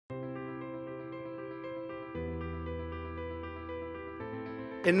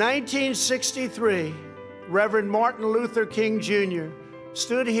In 1963, Reverend Martin Luther King Jr.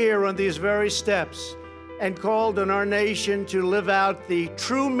 stood here on these very steps and called on our nation to live out the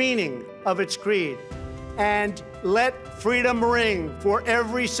true meaning of its creed and let freedom ring for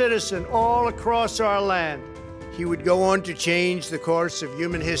every citizen all across our land. He would go on to change the course of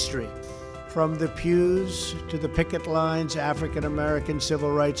human history. From the pews to the picket lines, African-American civil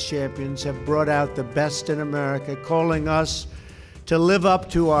rights champions have brought out the best in America, calling us to live up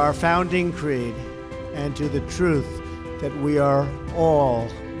to our founding creed and to the truth that we are all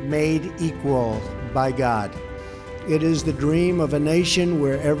made equal by God. It is the dream of a nation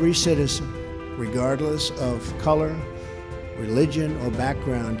where every citizen, regardless of color, religion, or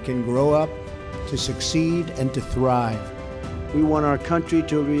background, can grow up to succeed and to thrive. We want our country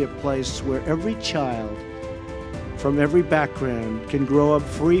to be a place where every child from every background can grow up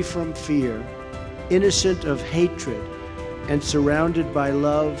free from fear, innocent of hatred, and surrounded by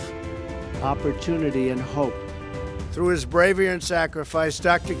love, opportunity, and hope. Through his bravery and sacrifice,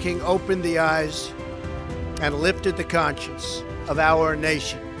 Dr. King opened the eyes and lifted the conscience of our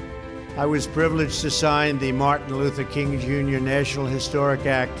nation. I was privileged to sign the Martin Luther King Jr. National Historic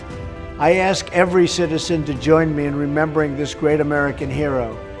Act. I ask every citizen to join me in remembering this great American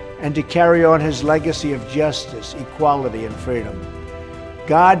hero and to carry on his legacy of justice, equality, and freedom.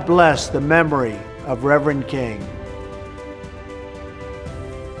 God bless the memory of Reverend King.